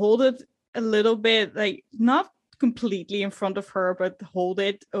 Hold it a little bit, like not completely in front of her, but hold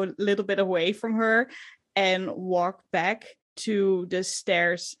it a little bit away from her and walk back to the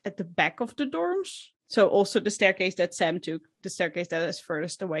stairs at the back of the dorms. So also the staircase that Sam took, the staircase that is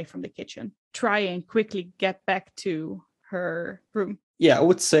furthest away from the kitchen. Try and quickly get back to her room. Yeah, I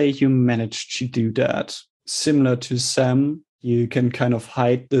would say you managed to do that. Similar to Sam, you can kind of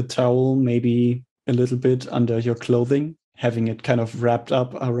hide the towel maybe a little bit under your clothing, having it kind of wrapped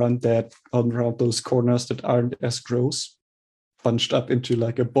up around those corners that aren't as gross, bunched up into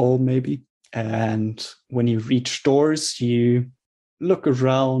like a ball maybe. And when you reach doors, you look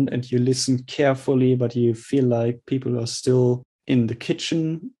around and you listen carefully, but you feel like people are still in the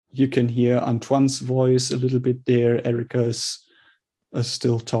kitchen. You can hear Antoine's voice a little bit there. Erica's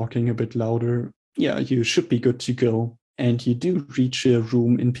still talking a bit louder. Yeah, you should be good to go. And you do reach a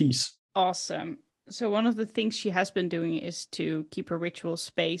room in peace. Awesome. So one of the things she has been doing is to keep her ritual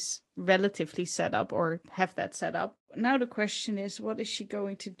space relatively set up, or have that set up. Now the question is, what is she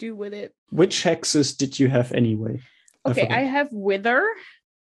going to do with it? Which hexes did you have anyway? Okay, I have Wither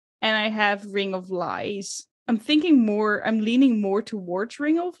and I have Ring of Lies. I'm leaning more towards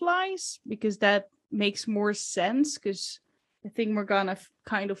Ring of Lies because that makes more sense, because I think Morgana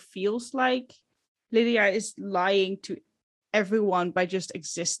kind of feels like Lydia is lying to everyone by just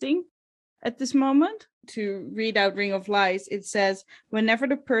existing at this moment. To read out Ring of Lies, it says, whenever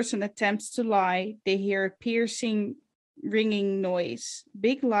the person attempts to lie, they hear a piercing ringing noise.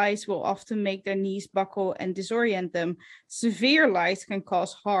 Big lies will often make their knees buckle and disorient them. Severe lies can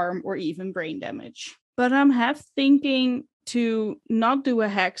cause harm or even brain damage. But I'm half thinking to not do a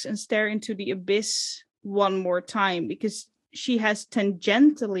hex and stare into the abyss one more time, because she has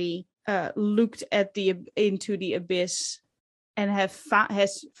tangentially looked at into the abyss and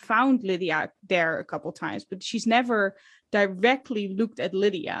has found Lydia there a couple times, but she's never directly looked at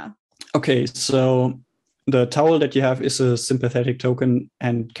Lydia. Okay, so The towel that you have is a sympathetic token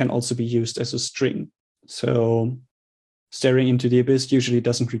and can also be used as a string. So staring into the abyss usually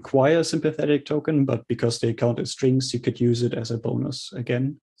doesn't require a sympathetic token, but because they count as strings, you could use it as a bonus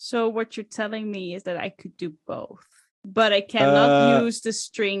again. So what you're telling me is that I could do both, but I cannot use the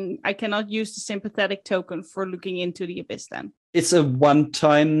string. I cannot use the sympathetic token for looking into the abyss then. It's a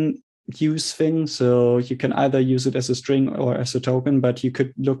one-time use thing, so you can either use it as a string or as a token, but you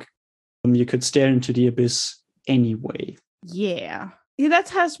could stare into the abyss anyway. Yeah, that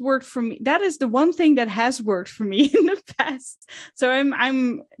has worked for me. That is the one thing that has worked for me in the past. So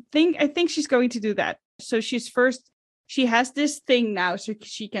I think she's going to do that. So she has this thing now, so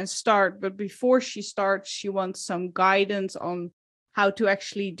she can start. But before she starts, she wants some guidance on how to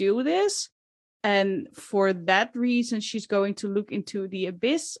actually do this. And for that reason, she's going to look into the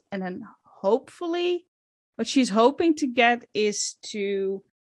abyss. And then hopefully what she's hoping to get is to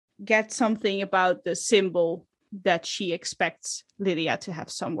get something about the symbol that she expects Lydia to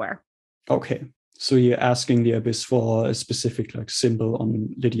have somewhere. Okay. So you're asking the abyss for a specific symbol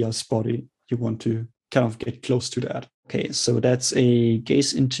on Lydia's body. You want to kind of get close to that. Okay, so that's a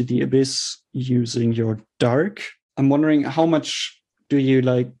gaze into the abyss using your dark. I'm wondering, how much do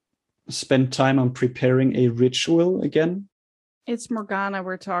you spend time on preparing a ritual again? It's Morgana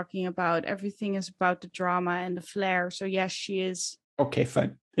we're talking about. Everything is about the drama and the flair. So yes, she is. Okay,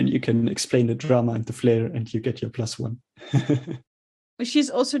 fine. And you can explain the drama and the flair and you get your +1. She's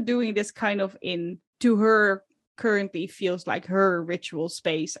also doing this kind of to her currently feels like her ritual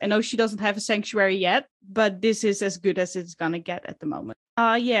space. I know she doesn't have a sanctuary yet, but this is as good as it's gonna get at the moment.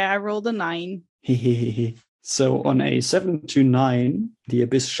 Yeah, I rolled a 9. So on a 7 to 9, the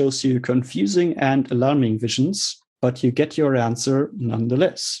abyss shows you confusing and alarming visions, but you get your answer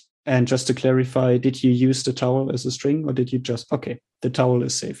nonetheless. And just to clarify, did you use the towel as a string or did you just... Okay, the towel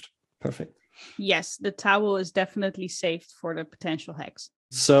is saved. Perfect. Yes, the towel is definitely saved for the potential hex.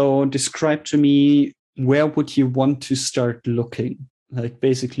 So describe to me, where would you want to start looking?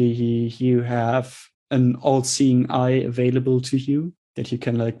 Basically, you have an all-seeing eye available to you that you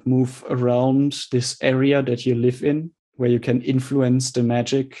can move around this area that you live in, where you can influence the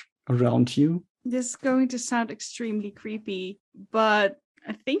magic around you. This is going to sound extremely creepy, but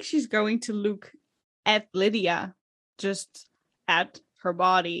I think she's going to look at Lydia, just at her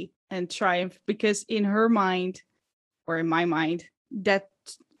body, and triumph, because in her mind, or in my mind, that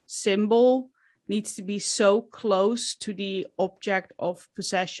symbol needs to be so close to the object of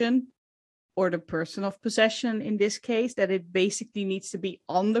possession, or the person of possession in this case, that it basically needs to be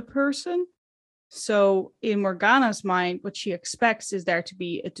on the person. So in Morgana's mind, what she expects is there to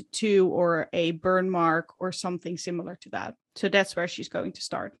be a tattoo or a burn mark or something similar to that. So that's where she's going to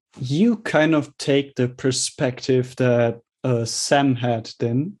start. You kind of take the perspective that Sam had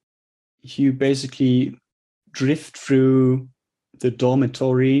then. You basically drift through the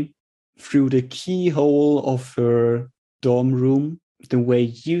dormitory, through the keyhole of her dorm room. The way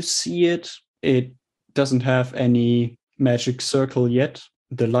you see it, it doesn't have any magic circle yet.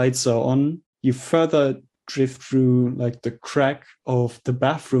 The lights are on. You further drift through the crack of the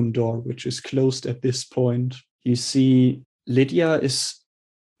bathroom door, which is closed at this point. You see Lydia is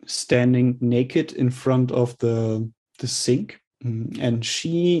standing naked in front of the sink, and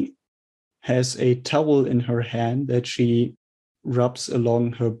she has a towel in her hand that she rubs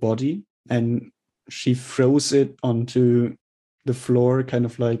along her body, and she throws it onto the floor, kind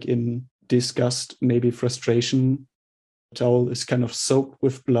of in disgust, maybe frustration. The towel is kind of soaked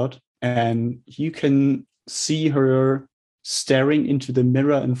with blood, and you can see her staring into the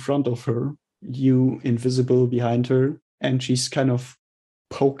mirror in front of her, you invisible behind her, and she's kind of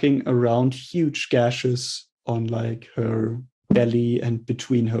poking around huge gashes on her belly and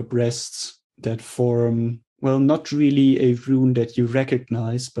between her breasts that form, well, not really a rune that you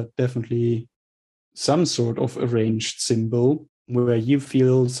recognize, but definitely some sort of arranged symbol where you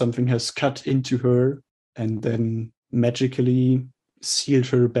feel something has cut into her and then magically sealed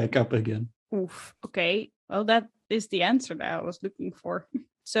her back up again. Oof. Okay. Well, that is the answer that I was looking for.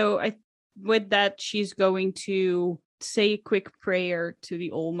 So with that, she's going to say a quick prayer to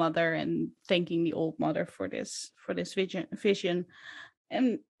the Old Mother and thanking the Old Mother for this vision.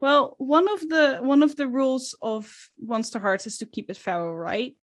 And well, one of the rules of Monster Hearts is to keep it feral,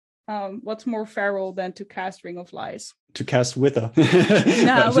 right? What's more feral than to cast Ring of Lies? To cast Wither.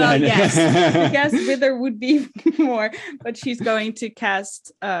 No, well, yes. To cast Wither would be more, but she's going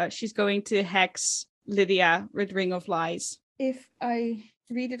to hex Lydia with Ring of Lies. If I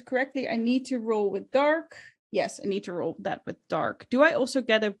read it correctly, I need to roll with Dark. Yes, I need to roll that with Dark. Do I also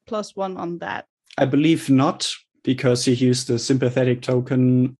get a +1 on that? I believe not, because you used the sympathetic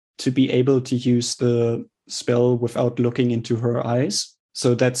token to be able to use the spell without looking into her eyes.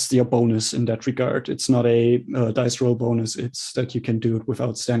 So that's your bonus in that regard. It's not a dice roll bonus. It's that you can do it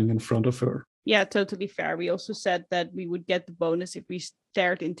without standing in front of her. Yeah, totally fair. We also said that we would get the bonus if we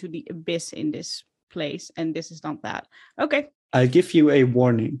stared into the abyss in this place, and this is not that. Okay. I'll give you a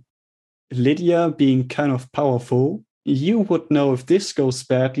warning. Lydia being kind of powerful, you would know if this goes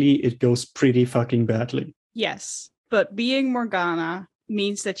badly, it goes pretty fucking badly. Yes, but being Morgana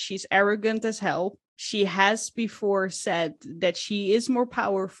means that she's arrogant as hell. She has before said that she is more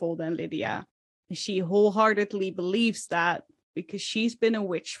powerful than Lydia. She wholeheartedly believes that because she's been a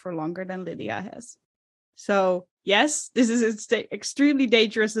witch for longer than Lydia has. So, yes, this is extremely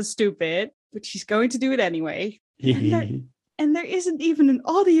dangerous and stupid, but she's going to do it anyway. And there isn't even an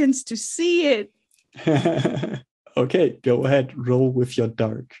audience to see it. Okay, go ahead. Roll with your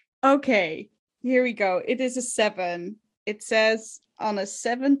dark. Okay, here we go. It is a 7. It says on a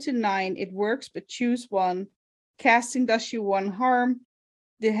 7 to 9, it works, but choose one. Casting does you 1 harm.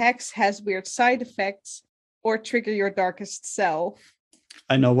 The hex has weird side effects, or trigger your darkest self.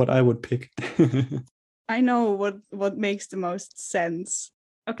 I know what I would pick. I know what makes the most sense.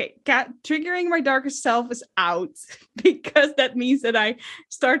 Okay, triggering my darkest self is out because that means that I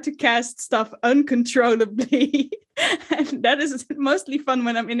start to cast stuff uncontrollably. And that is mostly fun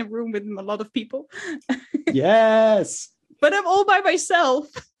when I'm in a room with a lot of people. Yes! But I'm all by myself.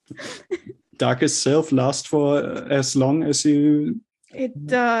 Darkest self lasts for as long as you... It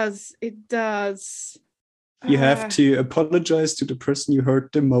does. It does. You have to apologize to the person you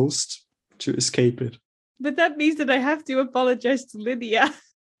hurt the most to escape it. But that means that I have to apologize to Lydia.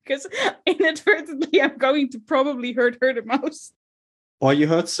 Because inadvertently, I'm going to probably hurt her the most. Or you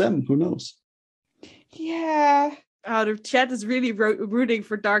hurt Sam, who knows? Yeah. Oh, the chat is really rooting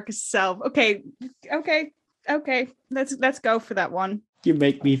for Darkest Self. Okay. Let's go for that one. You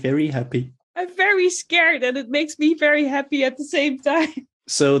make me very happy. I'm very scared, and it makes me very happy at the same time.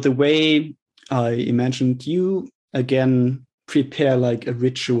 So the way I imagined, you again prepare like a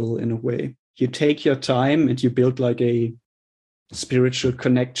ritual in a way. You take your time and you build like a spiritual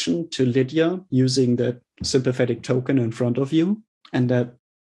connection to Lydia using that sympathetic token in front of you, and that,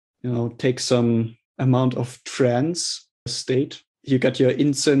 you know, takes some amount of trance state. You got your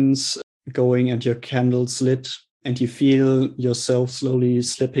incense going and your candles lit, and you feel yourself slowly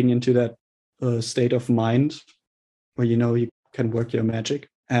slipping into that state of mind where you know you can work your magic,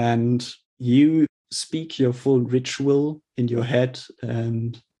 and you speak your full ritual in your head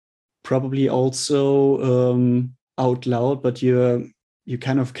and probably also out loud, but you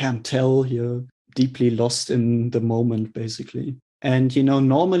kind of can't tell. You're deeply lost in the moment, basically. And, you know,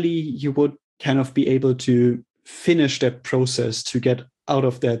 normally you would kind of be able to finish that process to get out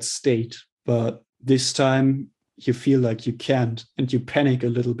of that state. But this time you feel like you can't, and you panic a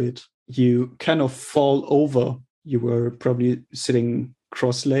little bit. You kind of fall over. You were probably sitting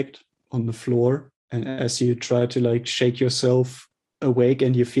cross-legged on the floor. And as you try to like shake yourself awake,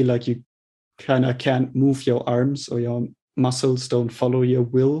 and you feel like you kind of can't move your arms, or your muscles don't follow your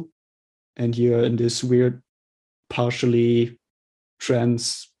will, and you're in this weird partially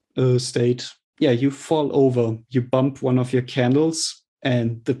trance state. Yeah, you fall over, you bump one of your candles,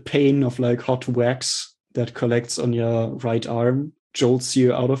 and the pain of like hot wax that collects on your right arm jolts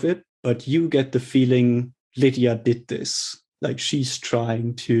you out of it. But you get the feeling Lydia did this, like she's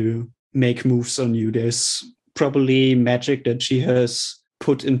trying to make moves on you. There's probably magic that she has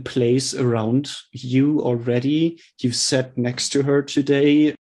put in place around you already. You sat next to her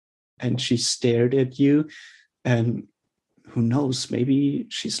today and she stared at you, and who knows, maybe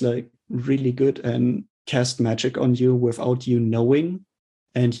she's like really good and cast magic on you without you knowing,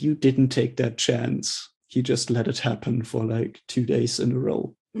 and you didn't take that chance. You just let it happen for like 2 days in a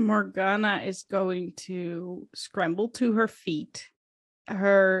row. Morgana is going to scramble to her feet.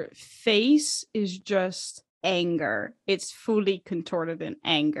 Her face is just anger. It's fully contorted in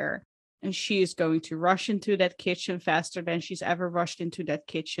anger. And she is going to rush into that kitchen faster than she's ever rushed into that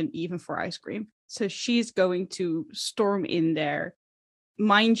kitchen, even for ice cream. So she's going to storm in there.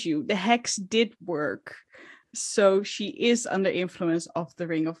 Mind you, the hex did work. So she is under influence of the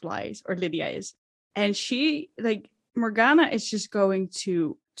Ring of Lies, or Lydia is. And she, like, Morgana is just going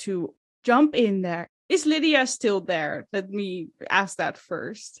to jump in there. Is Lydia still there? Let me ask that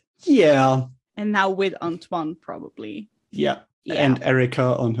first. Yeah. And now with Antoine, probably. Yeah. And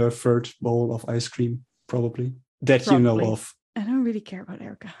Erica on her third bowl of ice cream, probably. That Probably. you know of. I don't really care about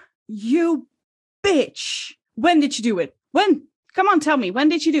Erica. You bitch! When did you do it? When? Come on, tell me. When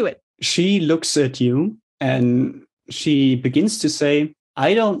did you do it? She looks at you and she begins to say,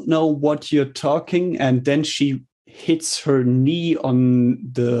 I don't know what you're talking. And then she hits her knee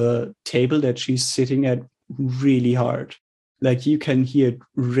on the table that she's sitting at really hard. Like you can hear it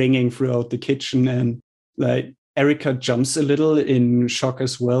ringing throughout the kitchen, and like Erica jumps a little in shock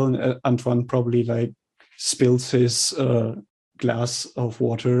as well. And Antoine probably like spills his glass of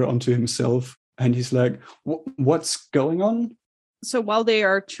water onto himself, and he's like, "What's going on?" So while they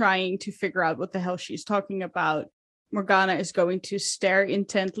are trying to figure out what the hell she's talking about, Morgana is going to stare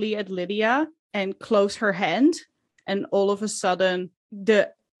intently at Lydia and close her hand. And all of a sudden,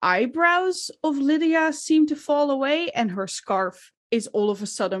 the eyebrows of Lydia seem to fall away, and her scarf is all of a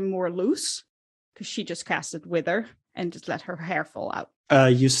sudden more loose because she just casted Wither and just let her hair fall out.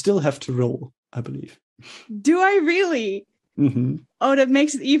 You still have to roll, I believe. Do I really? Mm-hmm. Oh, that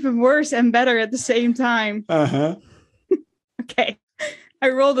makes it even worse and better at the same time. Uh-huh. Okay. I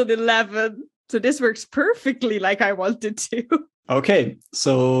rolled an 11. So this works perfectly like I wanted to. Okay,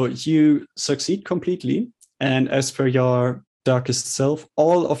 so you succeed completely. And as per your darkest self,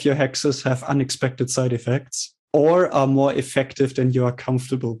 all of your hexes have unexpected side effects or are more effective than you are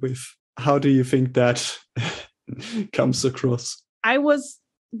comfortable with. How do you think that comes across? I was,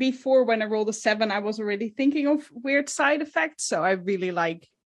 before when I rolled a 7, I was already thinking of weird side effects. So I really like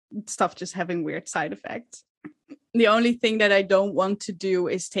stuff just having weird side effects. The only thing that I don't want to do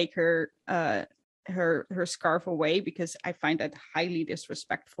is take her scarf away, because I find that highly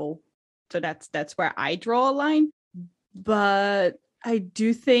disrespectful. So that's where I draw a line. But I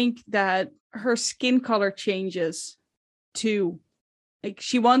do think that her skin color changes too. Like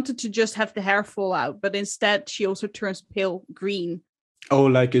she wanted to just have the hair fall out, but instead she also turns pale green. Oh,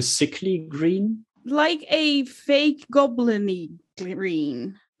 like a sickly green? Like a fake goblin-y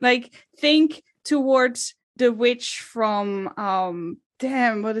green. Like think towards the witch from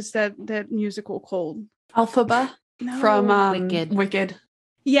what is that musical called? Alphaba No. from Wicked. Wicked.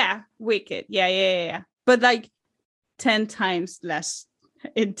 Yeah, Wicked. Yeah. But like 10 times less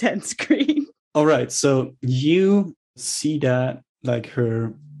intense green. All right, so you see that like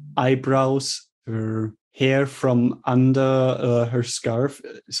her eyebrows, her hair from under her scarf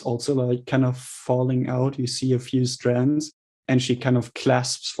is also like kind of falling out. You see a few strands, and she kind of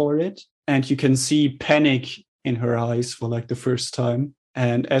clasps for it. And you can see panic in her eyes for like the first time.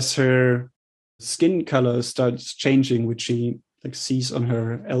 And as her skin color starts changing, which she like sees on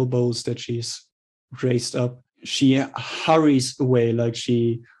her elbows that she's raised up, she hurries away, like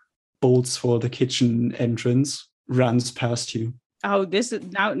she bolts for the kitchen entrance, runs past you. Oh, this is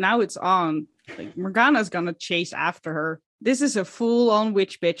now it's on. Like Morgana's gonna chase after her. This is a full-on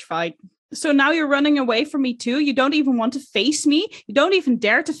witch bitch fight. So now you're running away from me too? You don't even want to face me? You don't even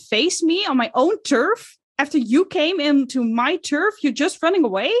dare to face me on my own turf? After you came into my turf, you're just running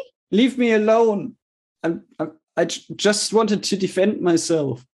away? Leave me alone. I just wanted to defend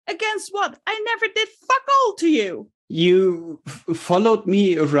myself. Against what? I never did fuck all to you. You followed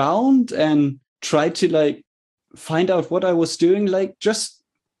me around and tried to like find out what I was doing. Like, just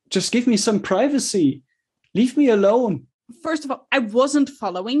give me some privacy. Leave me alone. First of all, I wasn't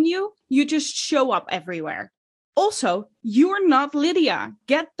following you. You just show up everywhere. Also, you're not Lydia.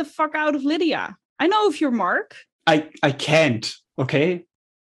 Get the fuck out of Lydia. I know if you're Mark. I can't, okay?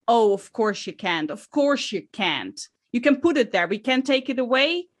 Oh, of course you can't. Of course you can't. You can put it there. We can't take it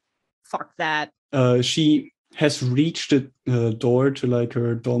away. Fuck that. She has reached the door to like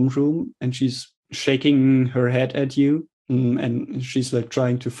her dorm room, and she's shaking her head at you. And she's like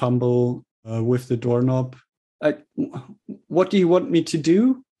trying to fumble with the doorknob. What do you want me to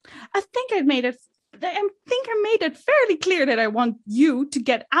do? I think I made it fairly clear that I want you to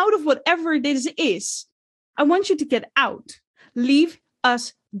get out of whatever this is. I want you to get out. Leave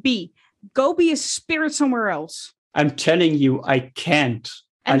us be. Go be a spirit somewhere else. I'm telling you, I can't.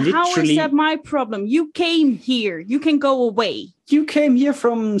 And how is that my problem? You came here. You can go away. You came here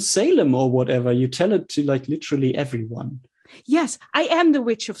from Salem or whatever. You tell it to like literally everyone. Yes, I am the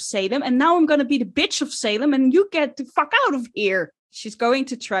witch of Salem, and now I'm going to be the bitch of Salem, and you get the fuck out of here. She's going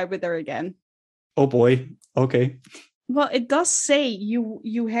to try with her again. Oh boy. Okay. Well, it does say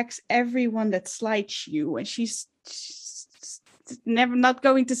you hex everyone that slights you, and she's never not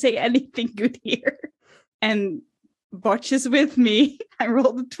going to say anything good here. And Botch is with me. I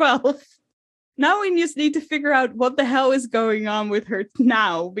rolled a 12. Now we just need to figure out what the hell is going on with her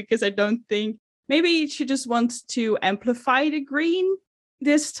now, because I don't think maybe she just wants to amplify the green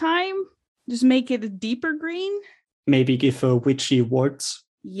this time. Just make it a deeper green. Maybe give her witchy warts.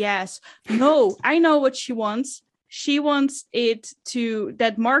 Yes. No, I know what she wants. She wants it to,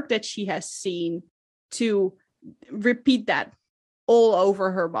 that mark that she has seen, to repeat that all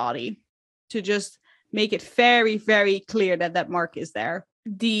over her body. To just make it very, very clear that that mark is there.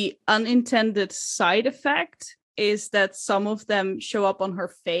 The unintended side effect is that some of them show up on her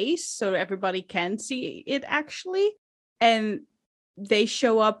face so everybody can see it actually. And they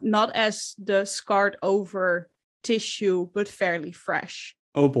show up not as the scarred over tissue, but fairly fresh.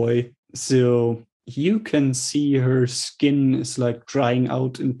 Oh boy. So you can see her skin is like drying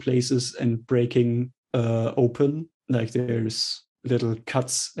out in places and breaking open. Like there's little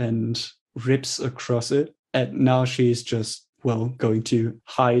cuts and rips across it. And now she's just, well, going to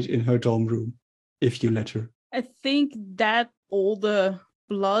hide in her dorm room if you let her. I think that all the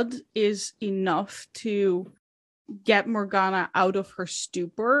blood is enough to get Morgana out of her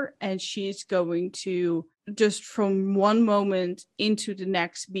stupor, and she's going to just from one moment into the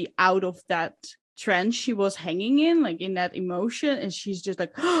next be out of that trance she was hanging in, like in that emotion, and she's just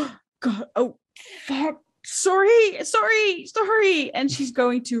like, oh God, oh fuck, sorry, and she's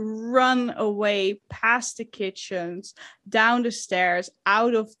going to run away past the kitchens, down the stairs,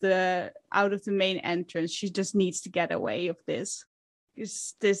 out of the main entrance. She just needs to get away of this.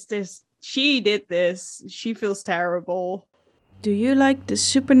 She did this. She feels terrible. Do you like the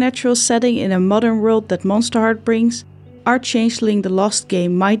supernatural setting in a modern world that Monster Heart brings? Our Changeling: The Lost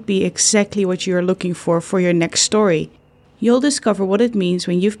Game might be exactly what you are looking for your next story. You'll discover what it means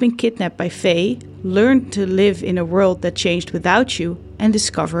when you've been kidnapped by Fae, learn to live in a world that changed without you, and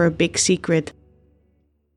discover a big secret.